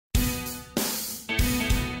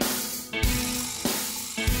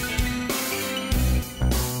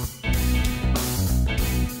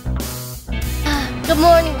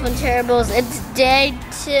morning, Quinterribles. It's day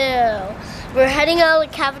 2. We're heading out of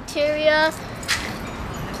the cafeteria.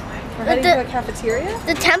 We're heading to a cafeteria?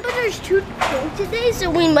 The temperature's too cold today, so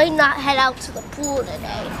we might not head out to the pool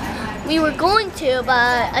today. We were going to,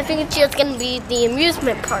 but I think it's just going to be the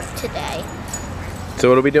amusement park today. So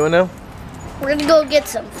what are we doing now? We're going to go get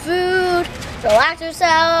some food, relax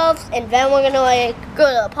ourselves, and then we're going to go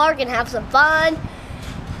to the park and have some fun.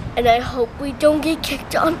 And I hope we don't get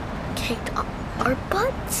kicked on our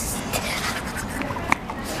butts.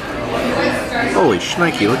 Holy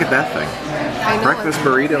shnikey, look at that thing. Breakfast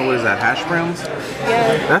burrito, what is that, hash browns?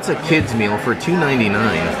 Yeah. That's a kid's meal for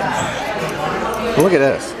 $2.99. Look at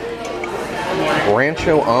this.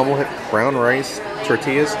 Rancho omelet, brown rice,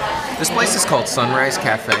 tortillas. This place is called Sunrise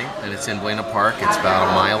Cafe, and it's in Buena Park. It's about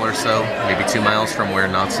a mile or so, maybe 2 miles from where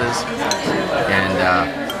Knott's is. And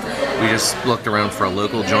we just looked around for a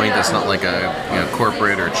local joint that's not like a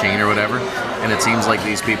corporate or chain or whatever. And it seems like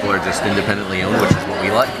these people are just independently owned, which is what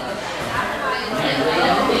we like.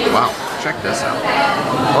 Wow, check this out.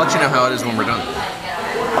 I'll let you know how it is when we're done.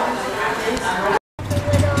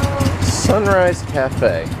 Sunrise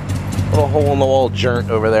Cafe. Little hole-in-the-wall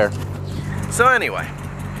joint over there. So anyway,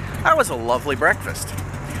 that was a lovely breakfast.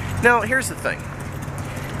 Now, here's the thing.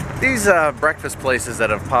 These breakfast places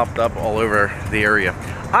that have popped up all over the area,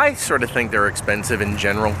 I sort of think they're expensive in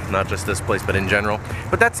general, not just this place, but in general.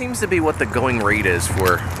 But that seems to be what the going rate is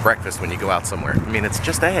for breakfast when you go out somewhere. I mean, it's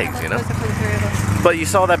just eggs, you know? But you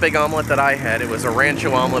saw that big omelet that I had. It was a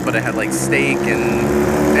rancho omelet, but it had like steak and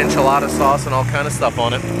enchilada sauce and all kind of stuff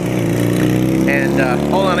on it. And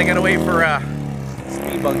hold on, I gotta wait for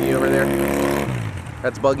Speed Buggy over there.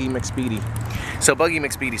 That's Buggy McSpeedy. So Buggy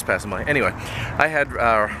McSpeedy's passing by. Anyway, I had,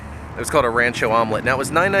 it was called a rancho omelet. Now it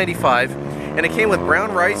was $9.95, and it came with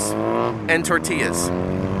brown rice and tortillas.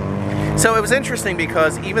 So it was interesting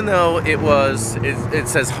because even though it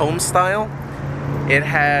says home style, it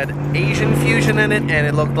had Asian fusion in it, and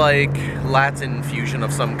it looked like Latin fusion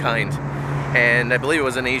of some kind. And I believe it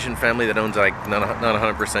was an Asian family that owns, like, not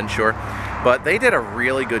 100% sure, but they did a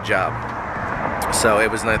really good job. So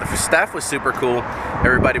it was nice. The staff was super cool.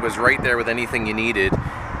 Everybody was right there with anything you needed,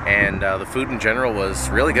 and the food in general was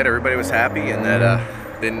really good. Everybody was happy, and that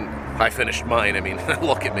I finished mine. I mean,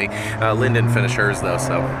 look at me. Lynn didn't finish hers though,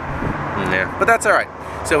 so yeah. But that's all right.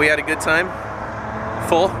 So we had a good time.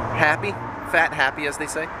 Full, happy, fat, happy, as they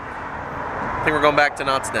say. I think we're going back to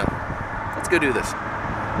Knott's now. Let's go do this.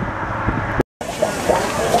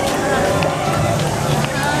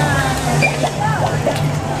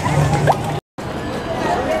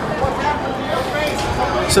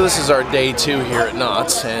 So this is our day 2 here at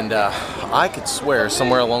Knott's, and I could swear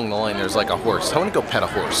somewhere along the line there's like a horse. I want to go pet a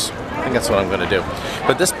horse. I think that's what I'm going to do.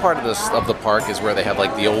 But this part of the park is where they have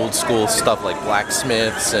like the old school stuff like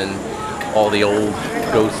blacksmiths and all the old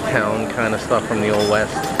ghost town kind of stuff from the old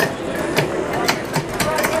west.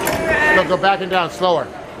 Go back and down slower.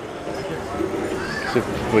 See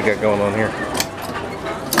what we got going on here.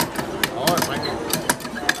 Oh, it might be.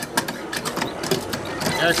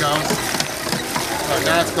 There it goes. Oh,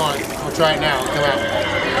 now it's going. We'll try it now. Come out.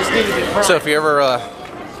 Just need to be firm. So if you're ever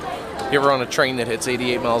on a train that hits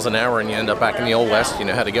 88 miles an hour and you end up back in the old west, you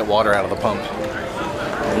know how to get water out of the pump.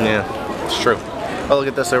 Yeah, it's true. Oh, look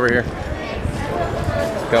at this over here.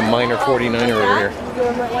 Got minor 49er over here.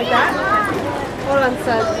 Doing it like that? Hold on,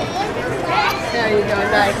 son. There you go,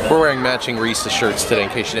 nice. We're wearing matching Reese's shirts today in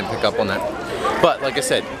case you didn't pick up on that. But like I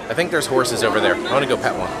said, I think there's horses over there. I want to go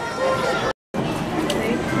pet one.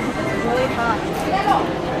 Really hot.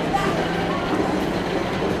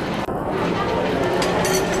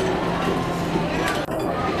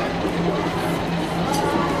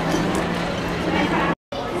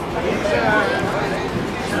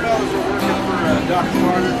 Dr.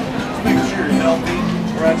 Carter, just make sure you're healthy.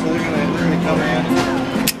 Alright, so they're gonna come in.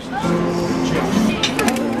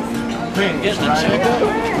 Man, getting a checkup?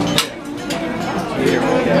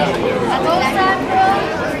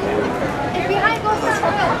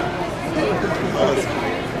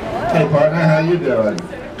 Hey partner, how you doing?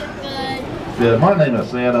 Good. Good. My name is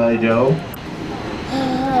Santa Joe.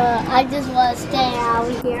 I just want to stay out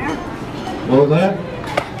here. What was that?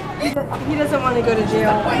 He doesn't want to go to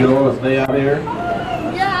jail. You want to stay out here?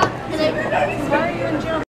 Yeah. Why are you in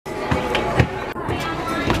jail?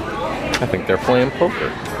 I think they're playing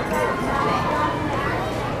poker.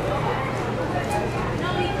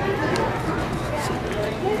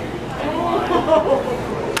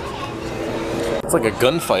 It's like a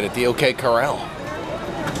gunfight at the OK Corral.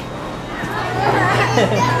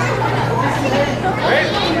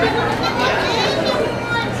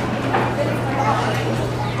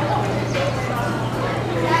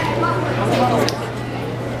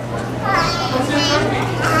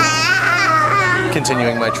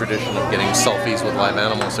 Continuing my tradition of getting selfies with live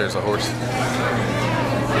animals. There's a horse.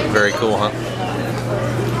 Very cool, huh?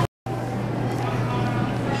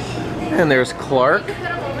 And there's Clark.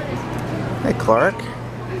 Hey, Clark.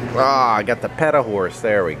 Ah, I got the pet-a-horse.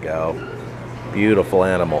 There we go. Beautiful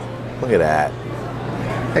animal. Look at that.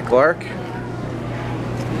 Hey, Clark.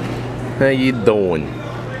 How you doing?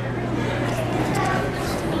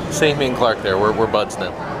 See me and Clark there. We're buds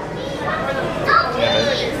now.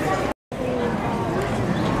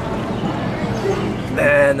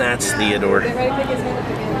 And that's Theodore.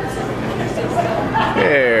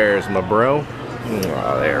 There's my bro.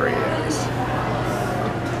 Oh, there he is.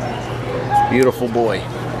 Beautiful boy.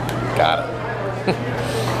 Got it.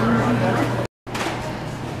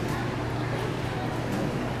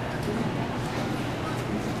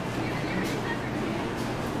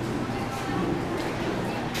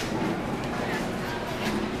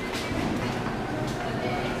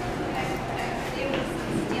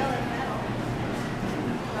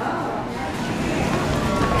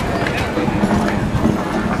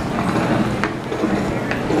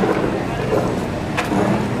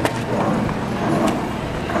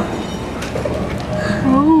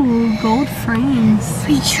 Gold frames.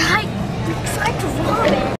 We tried to rob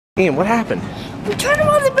it. Ian, what happened? We tried to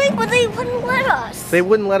rob the bank, but they wouldn't let us. They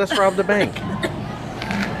wouldn't let us rob the bank.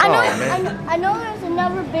 I know there's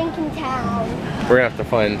another bank in town. We're gonna have to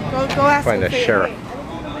find a sheriff. Wait,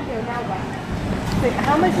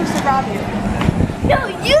 how am I supposed to rob you? No,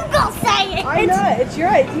 you go say it. I'm not. It's your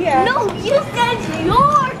idea. No, you said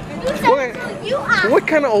yours. You said so. You asked. What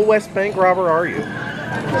kind of Old West bank robber are you?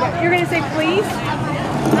 You're gonna say please?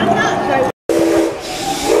 Come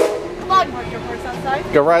on. Park your horse outside.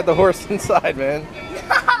 Go ride the horse inside, man.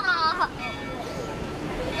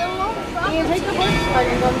 Ian, take the horse. Are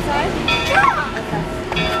you going inside?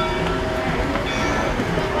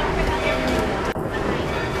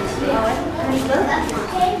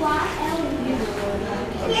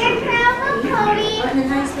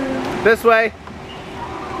 This way.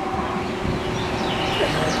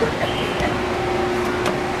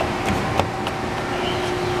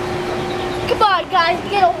 Come on, guys,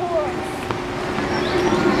 get a horse.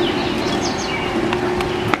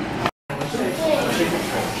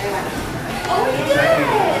 Oh,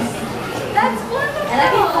 yes! That's wonderful. And I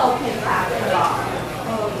can help him back it off.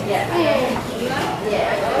 Oh, yeah.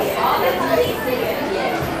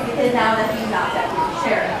 Because now that he's not that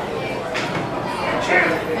sheriff.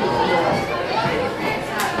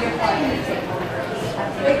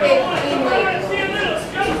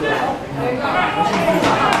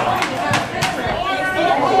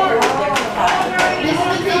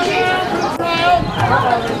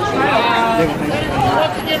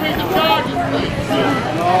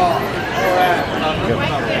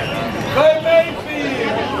 Clay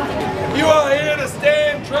Mayfield, you are here to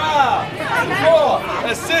stand trial for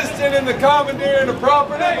assisting in the commandeering of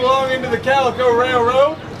property belonging to the Calico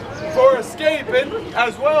Railroad, for escaping,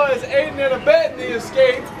 as well as aiding and abetting the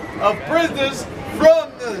escape of prisoners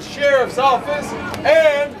from the sheriff's office,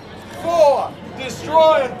 and for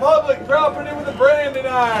destroying public property with a branding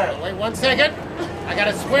iron. Wait 1 second. I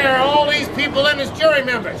gotta swear all these people in as jury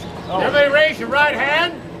members. Everybody raise your right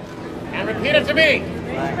hand and repeat it to me.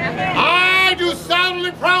 I do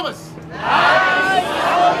solemnly promise.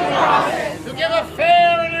 To give a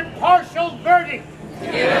fair and impartial verdict.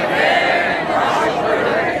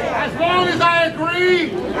 As long as I agree.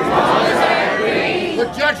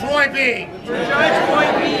 With Judge Roy B.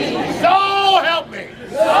 So help me.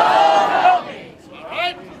 All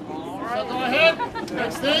right? So go ahead.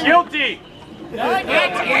 Next thing. Guilty!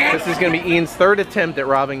 This is going to be Ian's third attempt at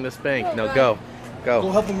robbing this bank. No, go. Go Go.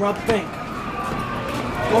 help him rob the bank.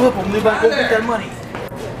 Go help him, maybe I'll go get that money.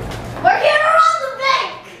 We're here to rob the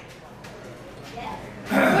bank.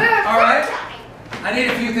 All right. I need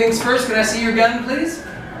a few things first. Can I see your gun, please?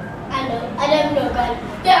 I know. I have no gun.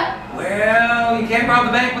 Yeah. Well, you can't rob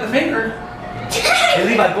the bank with a finger. Hey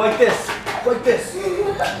Levi, go like this. Go like this.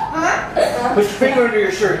 Huh? Put your finger under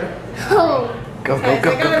your shirt. Oh. Go, go, I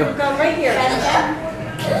go, got go, a gun right here.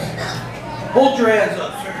 Hold your hands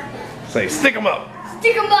up, sir. go. Say, stick him up.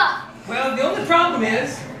 Stick 'em up. Well, the only problem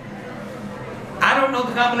is, I don't know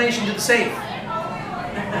the combination to the safe.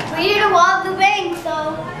 We're here to rob the bank,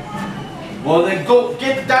 so. Well, then go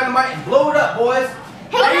get the dynamite and blow it up, boys.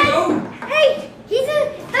 Hey, There you guys. go. Hey, he's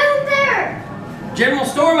down there. General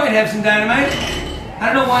store might have some dynamite. I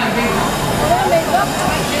don't know why I'm being.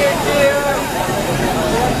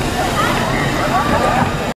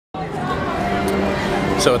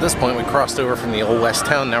 So at this point, we crossed over from the Old West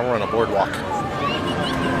town. Now we're on a boardwalk.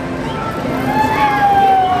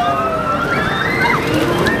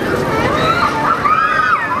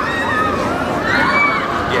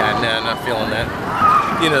 feeling that.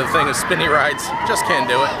 You know, the thing is spinny rides, just can't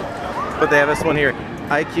do it. But they have this one here.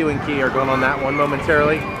 IQ and Key are going on that one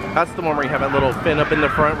momentarily. That's the one where you have that little fin up in the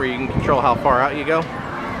front where you can control how far out you go.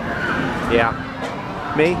 Yeah.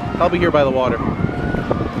 Me, I'll be here by the water.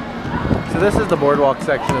 So this is the boardwalk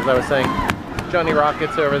section, as I was saying. Johnny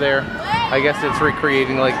Rocket's over there. I guess it's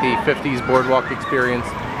recreating like the 50s boardwalk experience.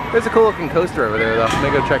 There's a cool looking coaster over there though. Let me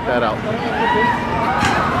go check that out.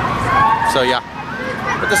 So yeah,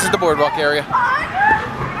 but this is the boardwalk area.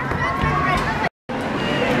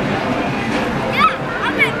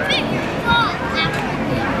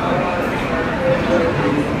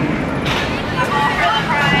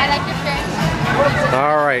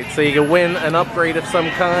 Alright, so you can win an upgrade of some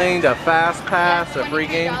kind, a fast pass, a free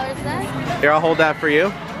game. Here, I'll hold that for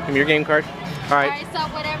you. Give me your game card. Alright, so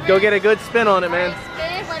whatever, go get a good spin on it, man.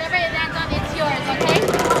 Spin, whatever it lands on, it's yours, okay?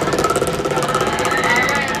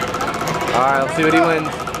 Alright, let's see what he wins.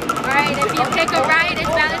 Alright, if you pick a ride, it's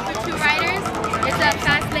valid for 2 riders. It's a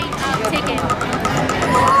fast lane ticket.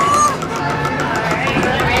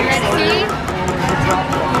 Alright, let's see.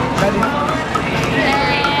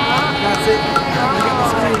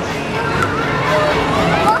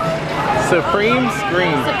 Supreme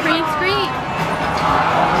Scream. Supreme Scream.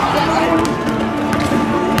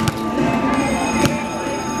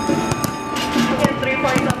 Get 3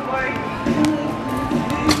 points on board.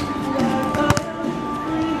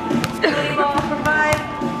 Booty ball for 5.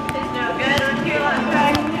 It's no good on your left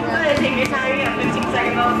track. Go ahead, take your time. You got 15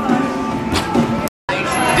 seconds on the clock.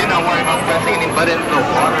 You're not worried about pressing any buttons, no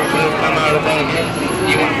water will come out of that.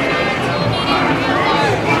 You want to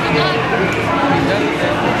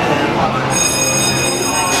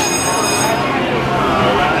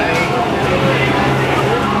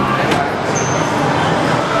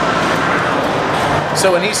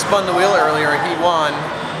So when he spun the wheel earlier, he won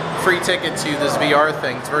free ticket to this VR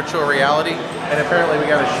thing. It's virtual reality, and apparently we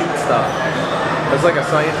got to shoot stuff. It's like a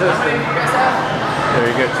scientist. And there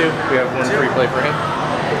you go, too. We have one free play for him.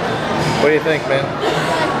 What do you think, man?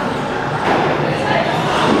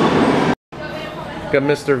 Got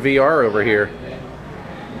Mr. VR over here.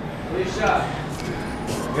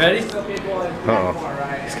 Ready? Uh-oh.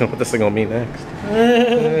 He's gonna put this thing on me next.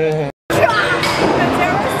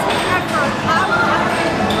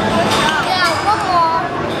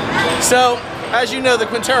 So, as you know, the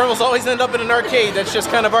Quinterribles always end up in an arcade. That's just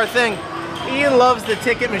kind of our thing. Ian loves the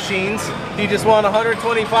ticket machines. He just won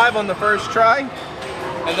 125 on the first try.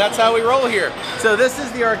 And that's how we roll here. So this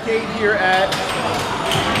is the arcade here at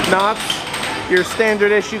Knott's. Your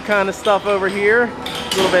standard issue kind of stuff over here.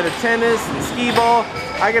 A little bit of tennis and skee ball.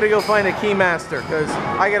 I gotta go find a Keymaster because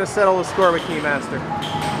I gotta settle the score with Keymaster.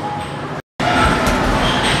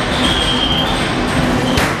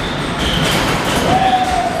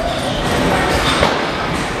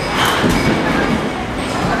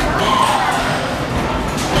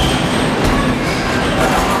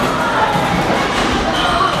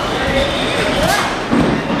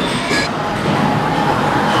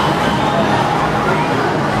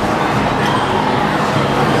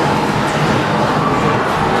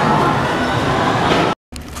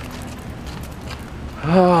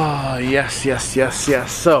 Oh, yes, yes, yes,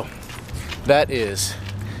 yes. So, that is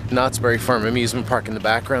Knott's Berry Farm Amusement Park in the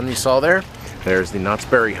background you saw there. There's the Knott's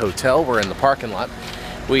Berry Hotel. We're in the parking lot.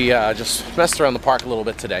 We just messed around the park a little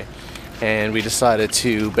bit today, and we decided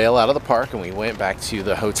to bail out of the park, and we went back to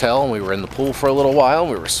the hotel, and we were in the pool for a little while.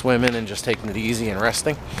 We were swimming and just taking it easy and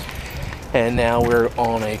resting. And now we're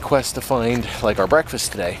on a quest to find, like, our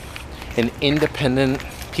breakfast today, an independent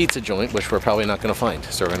pizza joint, which we're probably not going to find.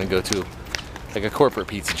 So we're going to go to like a corporate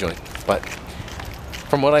pizza joint, but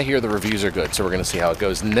from what I hear, the reviews are good, so we're gonna see how it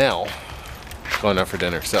goes. Now, going out for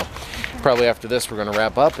dinner, so probably after this we're gonna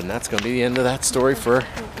wrap up, and that's gonna be the end of that story for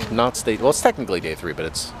Knott's Day. Well, it's technically day 3, but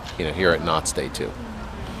it's, you know, here at Knott's Day 2.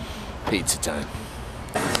 Pizza time.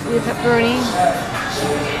 You have pepperoni.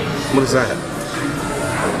 What is that?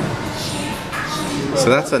 So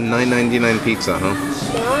that's a $9.99 pizza, huh?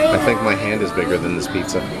 I think my hand is bigger than this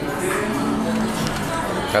pizza.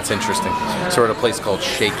 That's interesting. So we're at a place called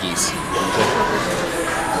Shakey's.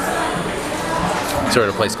 So we're at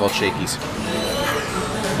a place called Shakey's,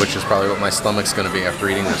 which is probably what my stomach's going to be after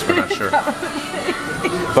eating this. We're not sure.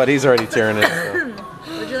 But he's already tearing it. So.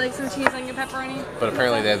 Would you like some cheese on your pepperoni? But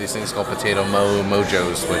apparently they have these things called potato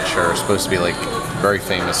mojos, which are supposed to be like very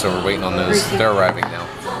famous. So we're waiting on those. They're arriving now.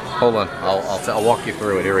 Hold on. I'll walk you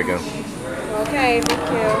through it. Here we go. Okay, thank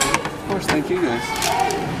you. Of course, thank you guys.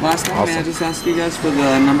 Last time, Awesome. may I just ask you guys for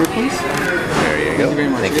the number, please? There you go. Thank you very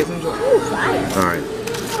much. Thank You you. guys enjoy. All right.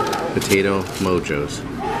 Potato mojos.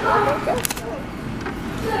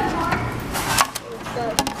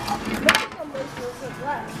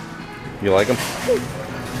 You like them?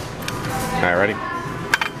 Alright, ready?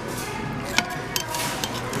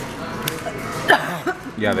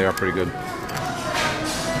 Yeah, they are pretty good.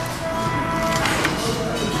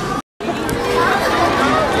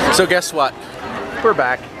 So guess what? We're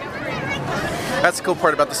back. That's the cool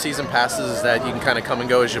part about the season passes is that you can kind of come and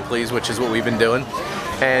go as you please, which is what we've been doing.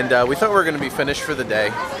 And we thought we were going to be finished for the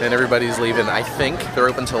day, and everybody's leaving. I think they're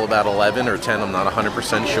open until about 11 or 10. I'm not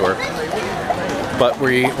 100% sure. But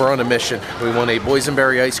we're on a mission. We want a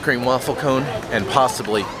boysenberry ice cream waffle cone and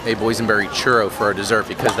possibly a boysenberry churro for our dessert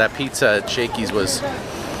because that pizza at Shakey's was...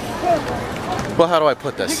 Well, how do I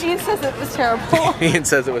put this? Ian says it was terrible. Ian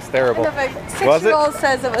says it was terrible. And if a 6-year-old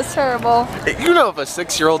says it was terrible. You know if a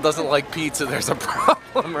 6-year-old doesn't like pizza, there's a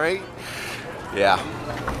problem, right? Yeah.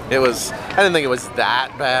 It was, I didn't think it was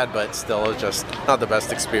that bad, but still, it was just not the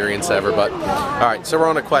best experience ever. But, alright, so we're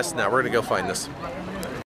on a quest now. We're going to go find this.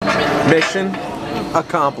 Mission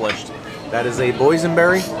accomplished. That is a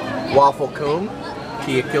boysenberry waffle cone.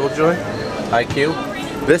 Kia Killjoy.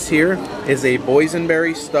 IQ. This here is a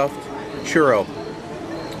boysenberry stuffed churro.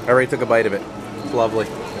 I already took a bite of it. It's lovely.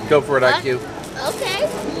 Go for it, IQ. Okay.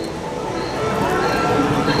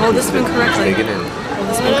 Hold the spoon correctly. Take it in. Hold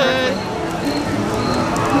the spoon correctly.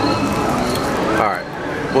 Alright.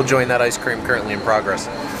 We'll join that ice cream currently in progress.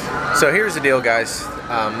 So here's the deal, guys.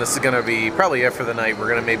 This is going to be probably it for the night. We're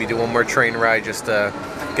going to maybe do one more train ride just to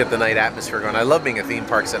get the night atmosphere going. I love being at theme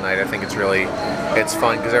parks at night. I think it's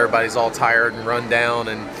fun because everybody's all tired and run down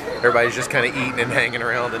and everybody's just kind of eating and hanging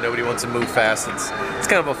around and nobody wants to move fast. It's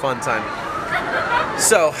kind of a fun time.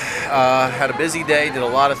 So, had a busy day, did a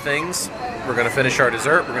lot of things. We're going to finish our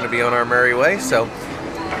dessert. We're going to be on our merry way. So,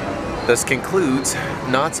 this concludes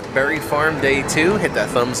Knott's Berry Farm Day 2. Hit that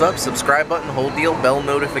thumbs up, subscribe button, whole deal, bell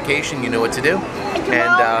notification. You know what to do. And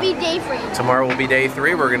tomorrow will be day 3. Tomorrow will be day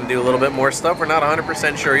 3. We're going to do a little bit more stuff. We're not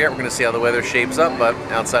 100% sure yet. We're going to see how the weather shapes up. But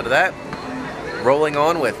outside of that, rolling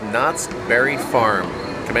on with Knott's Berry Farm.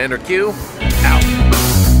 Commander Q.